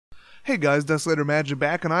Hey guys, Desolator Magic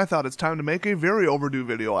back, and I thought it's time to make a very overdue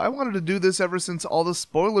video. I wanted to do this ever since all the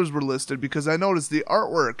spoilers were listed because I noticed the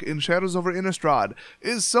artwork in Shadows over Innistrad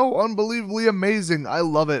is so unbelievably amazing. I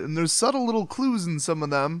love it, and there's subtle little clues in some of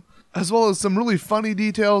them, as well as some really funny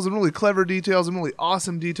details and really clever details and really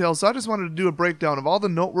awesome details. So I just wanted to do a breakdown of all the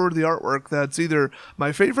noteworthy artwork that's either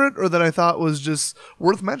my favorite or that I thought was just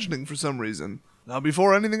worth mentioning for some reason. Now,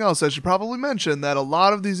 before anything else, I should probably mention that a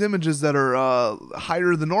lot of these images that are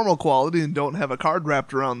higher than normal quality and don't have a card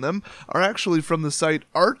wrapped around them are actually from the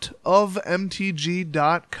site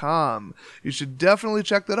artofmtg.com. You should definitely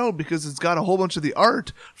check that out because it's got a whole bunch of the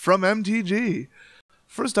art from MTG.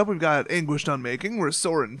 First up, we've got Anguished Unmaking, where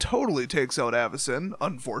Soren totally takes out Avacyn,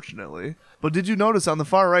 unfortunately. But did you notice on the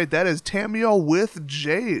far right, that is Tamiyo with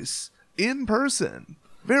Jace, in person.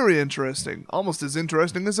 Very interesting. Almost as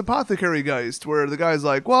interesting as Apothecary Geist, where the guy's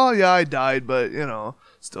like, well, yeah, I died, but, you know,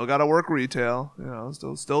 still gotta work retail. You know,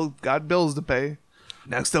 still got bills to pay.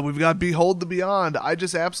 Next up, we've got Behold the Beyond. I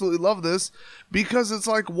just absolutely love this because it's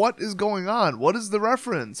like, what is going on? What is the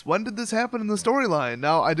reference? When did this happen in the storyline?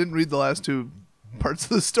 Now, I didn't read the last two parts of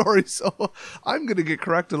the story, so I'm going to get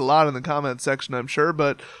corrected a lot in the comment section, I'm sure,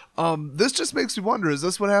 but this just makes me wonder, is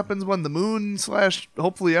this what happens when the moon /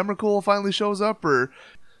 hopefully Emrakul finally shows up,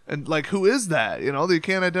 and like, who is that? You know, they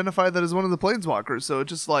can't identify that as one of the Planeswalkers, so it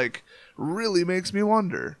just like really makes me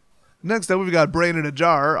wonder. Next up, we've got Brain in a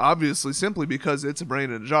Jar, obviously simply because it's a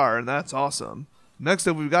brain in a jar, and that's awesome. Next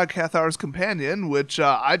up, we've got Cathar's Companion, which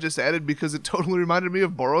I just added because it totally reminded me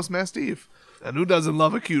of Boros Mastiff. And who doesn't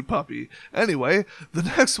love a cute puppy? Anyway, the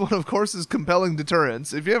next one, of course, is Compelling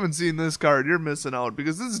Deterrence. If you haven't seen this card, you're missing out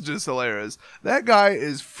because this is just hilarious. That guy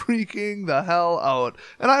is freaking the hell out.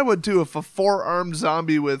 And I would too if a four-armed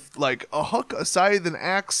zombie with, like, a hook, a scythe, an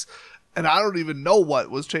axe, and I don't even know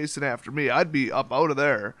what was chasing after me. I'd be up out of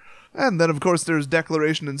there. And then, of course, there's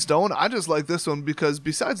Declaration in Stone. I just like this one because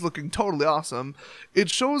besides looking totally awesome, it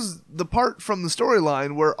shows the part from the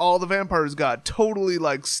storyline where all the vampires got totally,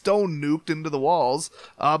 like, stone nuked into the walls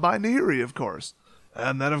by Nahiri, of course.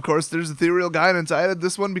 And then, of course, there's Ethereal Guidance. I added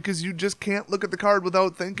this one because you just can't look at the card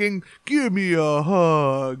without thinking, give me a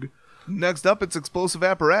hug. Next up, it's Explosive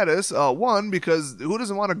Apparatus. One, because who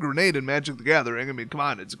doesn't want a grenade in Magic the Gathering? I mean, come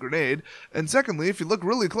on, it's a grenade. And secondly, if you look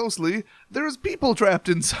really closely, there's people trapped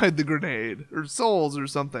inside the grenade. Or souls or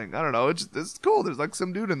something. I don't know. It's cool. There's like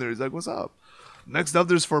some dude in there. He's like, what's up? Next up,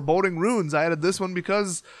 there's Foreboding Runes. I added this one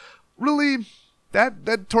because, really,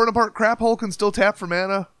 that torn apart crap hole can still tap for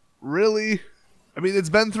mana? Really? I mean, it's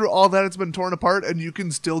been through all that. It's been torn apart, and you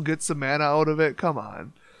can still get some mana out of it. Come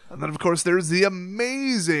on. And then, of course, there's the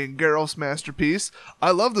amazing Geralf's Masterpiece.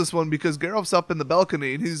 I love this one because Geralf's up in the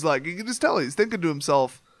balcony, and he's like, you can just tell he's thinking to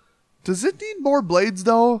himself, does it need more blades,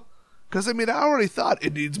 though? Because, I mean, I already thought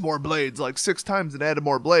it needs more blades, like 6 times it added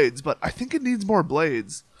more blades, but I think it needs more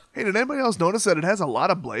blades. Hey, did anybody else notice that it has a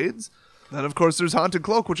lot of blades? Then, of course, there's Haunted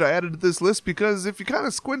Cloak, which I added to this list because if you kind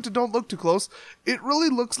of squint and don't look too close, it really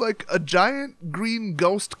looks like a giant green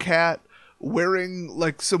ghost cat wearing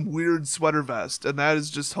like some weird sweater vest, and that is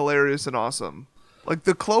just hilarious and awesome. Like,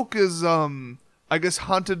 the cloak is I guess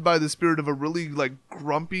haunted by the spirit of a really like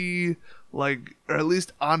grumpy, like, or at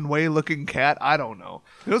least ennui looking cat. I don't know.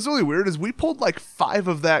 You know what's really weird is we pulled like 5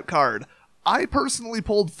 of that card. I personally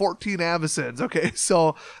pulled 14 Avacyns, okay?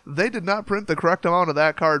 So they did not print the correct amount of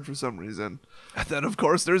that card for some reason. And then, of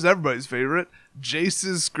course, there's everybody's favorite,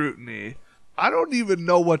 Jace's Scrutiny. I don't even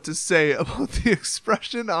know what to say about the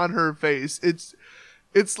expression on her face. It's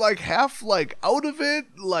like half like out of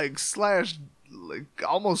it, like slash like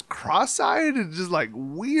almost cross-eyed and just like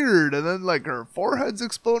weird, and then like her forehead's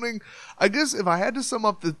exploding. I guess if I had to sum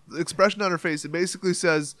up the expression on her face, it basically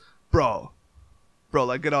says, bro,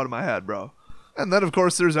 like, get out of my head, bro. And then, of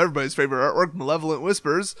course, there's everybody's favorite artwork, Malevolent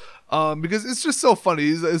Whispers, because it's just so funny.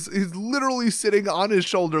 He's literally sitting on his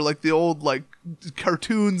shoulder like the old, like,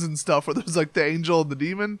 cartoons and stuff where there's, like, the angel and the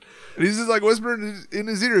demon. And he's just, like, whispering in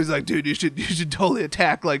his ear. He's like, dude, you should totally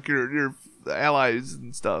attack, like, your allies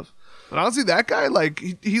and stuff. But honestly, that guy,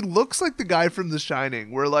 like, he looks like the guy from The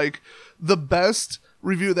Shining, where, like, the best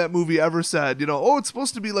review of that movie ever said, you know, oh, it's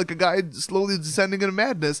supposed to be like a guy slowly descending into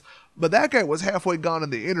madness, but that guy was halfway gone in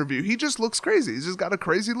the interview. He just looks crazy. He's just got a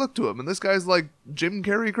crazy look to him, and this guy's like Jim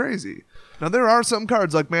Carrey crazy. Now, there are some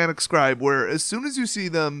cards like Manic Scribe where as soon as you see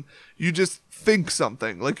them, you just think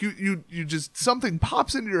something. Like, you just, something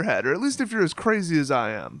pops into your head, or at least if you're as crazy as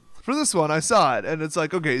I am. For this one, I saw it, and it's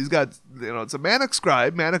like, okay, he's got, you know, it's a Manic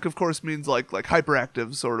Scribe. Manic, of course, means like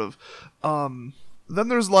hyperactive, sort of. Then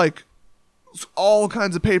there's like all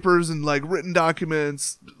kinds of papers and like written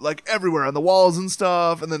documents like everywhere on the walls and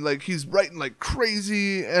stuff, and then like he's writing like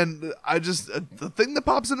crazy, and I just the thing that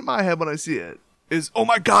pops into my head when I see it is, oh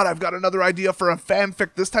my god, I've got another idea for a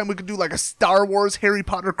fanfic. This time we could do like a Star Wars Harry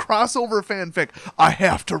Potter crossover fanfic. I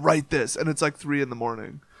have to write this, and it's like 3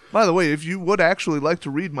 a.m. By the way, if you would actually like to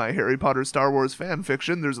read my Harry Potter Star Wars fan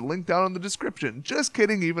fiction, there's a link down in the description. Just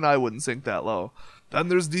kidding, even I wouldn't sink that low. Then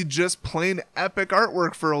there's the just plain epic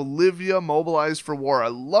artwork for Olivia Mobilized for War. I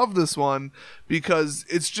love this one because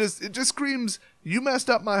it just screams, you messed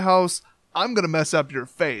up my house, I'm gonna mess up your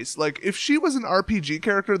face. Like, if she was an RPG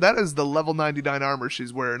character, that is the level 99 armor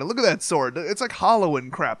she's wearing. And look at that sword. It's like hollow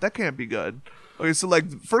and crap. That can't be good. Okay, so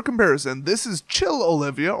like, for comparison, this is Chill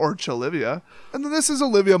Olivia, or Chillivia, and then this is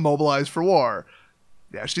Olivia Mobilized for War.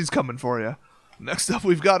 Yeah, she's coming for you. Next up,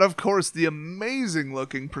 we've got, of course, the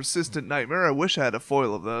amazing-looking Persistent Nightmare. I wish I had a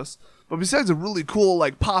foil of this. But besides a really cool,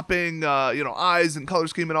 like, popping, eyes and color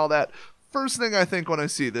scheme and all that, first thing I think when I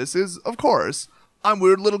see this is, of course, I'm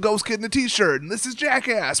Weird Little Ghost Kid in a t-shirt, and this is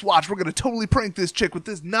Jackass. Watch, we're gonna totally prank this chick with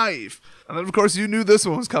this knife. And then, of course, you knew this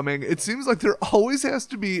one was coming. It seems like there always has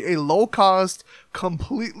to be a low-cost,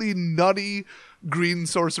 completely nutty green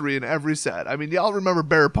sorcery in every set. I mean, y'all remember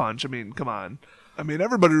Bear Punch. I mean, come on. I mean,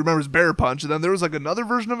 everybody remembers Bear Punch, and then there was like another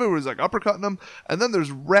version of it where it was like uppercutting him, and then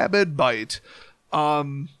there's Rabid Bite.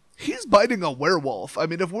 He's biting a werewolf. I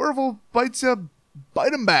mean, if werewolf bites you,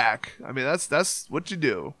 bite him back. I mean, that's what you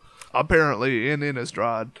do, apparently, in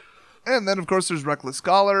Innistrad. And then, of course, there's Reckless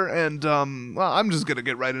Scholar, and, well, I'm just gonna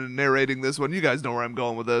get right into narrating this one. You guys know where I'm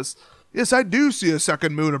going with this. Yes, I do see a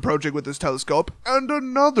second moon approaching with this telescope, and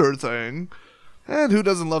another thing. And who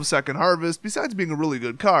doesn't love Second Harvest, besides being a really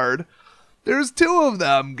good card? There's 2 of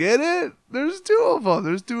them, get it? There's 2 of them.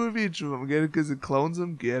 There's 2 of each of them, get it? Because it clones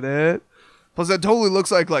them, get it? Plus, that totally looks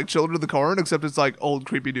like Children of the Corn, except it's like old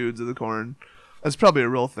creepy dudes of the corn. That's probably a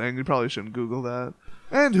real thing. You probably shouldn't Google that.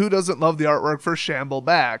 And who doesn't love the artwork for Shamble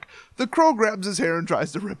Back? The crow grabs his hair and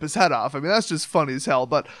tries to rip his head off. I mean, that's just funny as hell,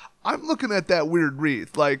 but I'm looking at that weird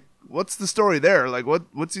wreath. Like, what's the story there? Like,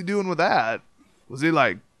 what's he doing with that? Was he,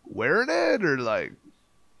 like, wearing it? Or, like,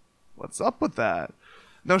 what's up with that?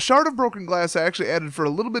 Now, Shard of Broken Glass I actually added for a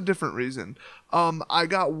little bit different reason. I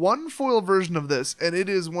got one foil version of this, and it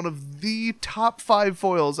is one of the top 5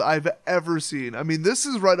 foils I've ever seen. I mean, this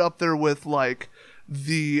is right up there with, like,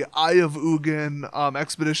 the Eye of Ugin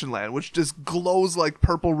Expedition Land, which just glows like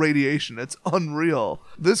purple radiation. It's unreal.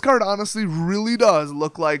 This card honestly really does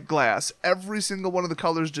look like glass. Every single one of the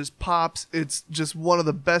colors just pops. It's just one of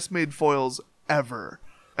the best made foils ever.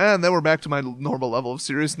 And then we're back to my normal level of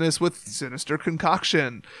seriousness with Sinister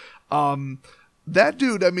Concoction. That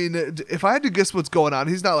dude, I mean, if I had to guess what's going on,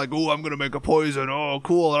 he's not like, oh, I'm going to make a poison, oh,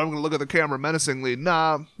 cool, I'm going to look at the camera menacingly.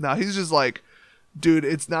 Nah, he's just like, dude,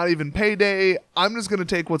 it's not even payday. I'm just going to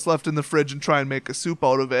take what's left in the fridge and try and make a soup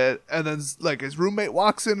out of it. And then, like, his roommate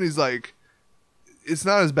walks in, and he's like, it's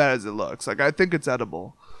not as bad as it looks. Like, I think it's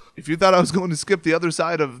edible. If you thought I was going to skip the other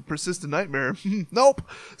side of Persistent Nightmare, nope.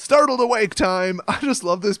 Startled Awake time. I just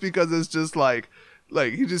love this because it's just like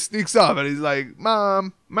he just sneaks up and he's like,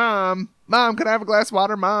 Mom, can I have a glass of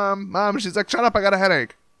water? Mom. And she's like, shut up, I got a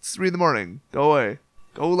headache. It's 3 a.m. Go away.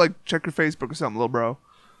 Go, like, check your Facebook or something, little bro.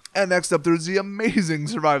 And next up, there's the amazing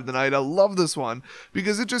Survive the Night. I love this one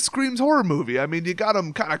because it just screams horror movie. I mean, you got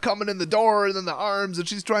him kind of coming in the door and then the arms, and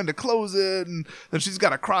she's trying to close it, and then she's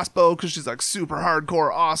got a crossbow because she's like super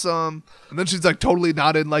hardcore awesome. And then she's like totally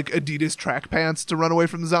not in like Adidas track pants to run away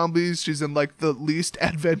from the zombies. She's in like the least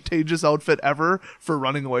advantageous outfit ever for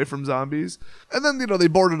running away from zombies. And then, you know, they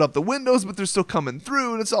boarded up the windows, but they're still coming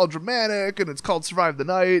through, and it's all dramatic, and it's called Survive the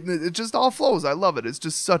Night, and it just all flows. I love it. It's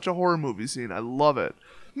just such a horror movie scene. I love it.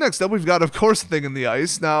 Next up, we've got, of course, Thing in the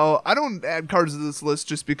Ice. Now, I don't add cards to this list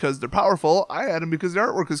just because they're powerful. I add them because the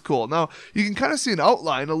artwork is cool. Now, you can kind of see an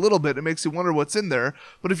outline a little bit. It makes you wonder what's in there.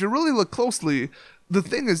 But if you really look closely, the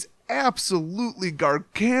thing is absolutely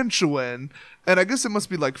gargantuan. And I guess it must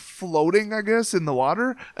be, like, floating, I guess, in the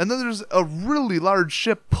water. And then there's a really large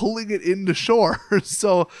ship pulling it into shore.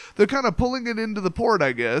 So they're kind of pulling it into the port,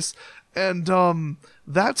 I guess. And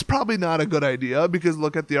that's probably not a good idea because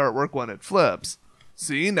look at the artwork when it flips.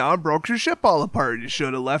 See, now it broke your ship all apart. You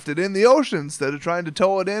should have left it in the ocean instead of trying to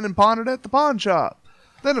tow it in and pawn it at the pawn shop.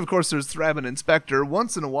 Then, of course, there's Thraben Inspector.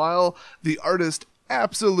 Once in a while, the artist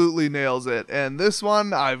absolutely nails it. And this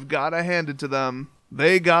one, I've got to hand it to them.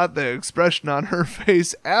 They got the expression on her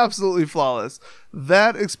face absolutely flawless.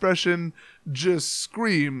 That expression just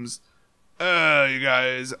screams, you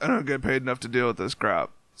guys, I don't get paid enough to deal with this crap.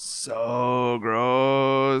 So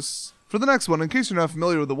gross. For the next one, in case you're not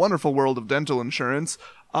familiar with the wonderful world of dental insurance,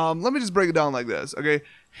 let me just break it down like this, okay?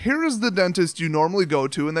 Here is the dentist you normally go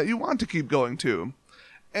to and that you want to keep going to.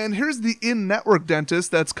 And here's the in-network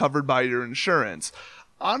dentist that's covered by your insurance.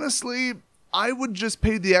 Honestly, I would just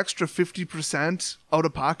pay the extra 50% out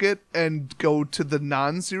of pocket and go to the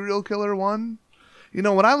non-serial killer one. You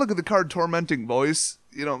know, when I look at the card Tormenting Voice,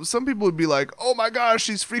 you know, some people would be like, oh my gosh,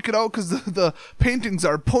 she's freaking out because the paintings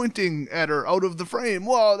are pointing at her out of the frame.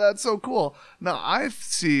 Whoa, that's so cool. Now, I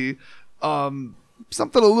see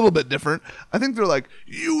something a little bit different. I think they're like,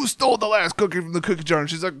 you stole the last cookie from the cookie jar. And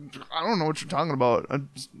she's like, I don't know what you're talking about.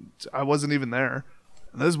 I wasn't even there.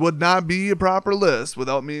 This would not be a proper list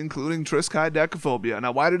without me including triskaidekaphobia.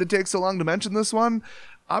 Now, why did it take so long to mention this one?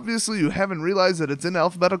 Obviously, you haven't realized that it's in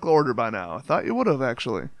alphabetical order by now. I thought you would have,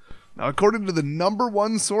 actually. Now, according to the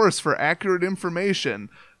 #1 source for accurate information,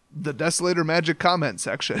 the Desolator Magic comment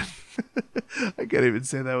section. I can't even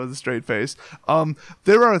say that with a straight face.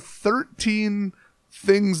 There are 13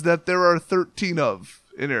 things that there are 13 of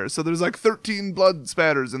in here. So there's like 13 blood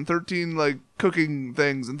spatters and 13 like cooking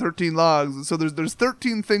things and 13 logs. And so there's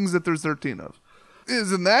 13 things that there's 13 of.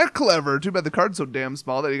 Isn't that clever? Too bad the card's so damn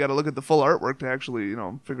small that you got to look at the full artwork to actually, you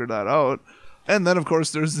know, figure that out. And then, of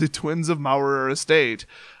course, there's the Twins of Maurer Estate.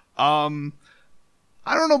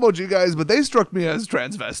 I don't know about you guys, but they struck me as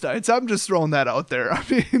transvestites. I'm just throwing that out there. I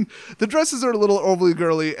mean, the dresses are a little overly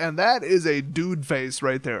girly, and that is a dude face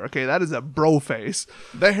right there. Okay, that is a bro face.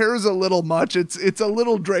 The hair is a little much. It's a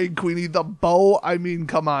little drag queeny. The bow, I mean,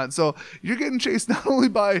 come on. So you're getting chased not only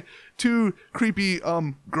by two creepy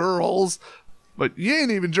girls, but you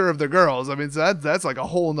ain't even sure if they're girls. I mean, so that's like a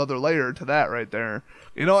whole nother layer to that right there.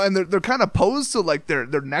 You know, and they're kind of posed so like their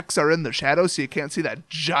necks are in the shadow so you can't see that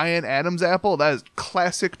giant Adam's apple. That is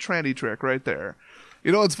classic tranny trick right there.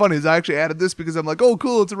 You know what's funny is I actually added this because I'm like, oh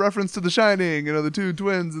cool, it's a reference to The Shining, you know, the two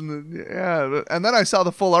twins and then I saw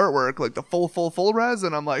the full artwork, like the full res,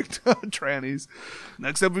 and I'm like, trannies.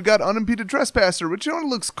 Next up, we've got Unimpeded Trespasser, which, you know,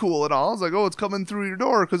 looks cool and all. I was like, oh, it's coming through your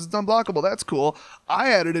door because it's unblockable. That's cool. I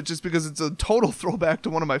added it just because it's a total throwback to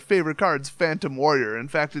one of my favorite cards, Phantom Warrior. In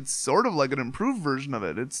fact, it's sort of like an improved version of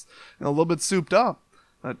it. It's, you know, a little bit souped up.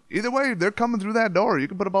 But either way, they're coming through that door. You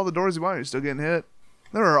can put up all the doors you want. You're still getting hit.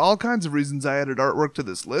 There are all kinds of reasons I added artwork to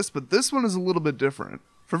this list, but this one is a little bit different.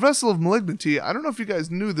 For Vessel of Malignity, I don't know if you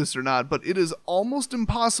guys knew this or not, but it is almost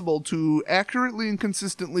impossible to accurately and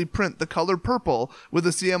consistently print the color purple with a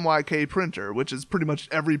CMYK printer, which is pretty much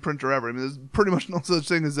every printer ever. I mean, there's pretty much no such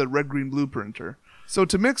thing as a red, green, blue printer. So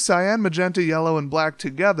to mix cyan, magenta, yellow, and black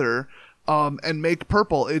together, and make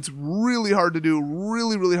purple, it's really hard to do,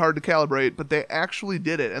 really hard to calibrate, but they actually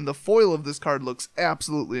did it, and the foil of this card looks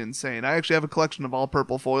absolutely insane. I actually have a collection of all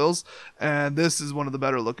purple foils, and this is one of the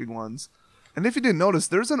better looking ones. And if you didn't notice,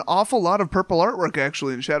 there's an awful lot of purple artwork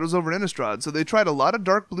actually in Shadows over Innistrad. So they tried a lot of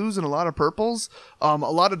dark blues and a lot of purples. A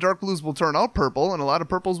lot of dark blues will turn out purple, and a lot of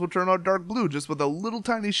purples will turn out dark blue, just with a little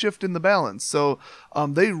tiny shift in the balance. So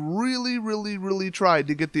they really tried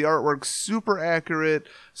to get the artwork super accurate,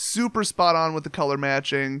 super spot on with the color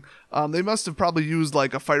matching. They must have probably used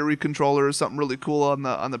like a fiery controller or something really cool on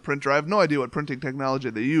the printer. I have no idea what printing technology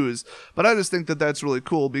they use, but I just think that that's really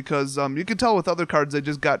cool because you can tell with other cards they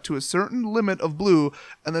just got to a certain limit of blue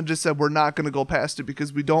and then just said we're not going to go past it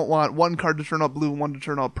because we don't want one card to turn out blue and one to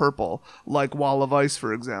turn out purple, like Wall of Ice,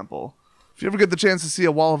 for example. If you ever get the chance to see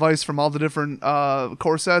a Wall of Ice from all the different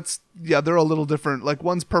core sets, yeah, they're a little different. Like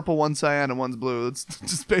one's purple, one's cyan, and one's blue. It's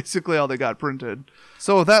just basically how they got printed.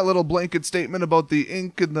 So with that little blanket statement about the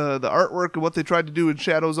ink and the artwork and what they tried to do in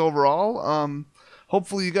Shadows overall,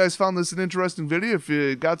 hopefully you guys found this an interesting video. If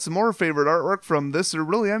you got some more favorite artwork from this or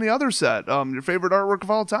really any other set, your favorite artwork of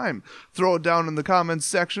all time, throw it down in the comments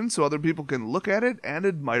section so other people can look at it and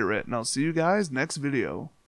admire it. And I'll see you guys next video.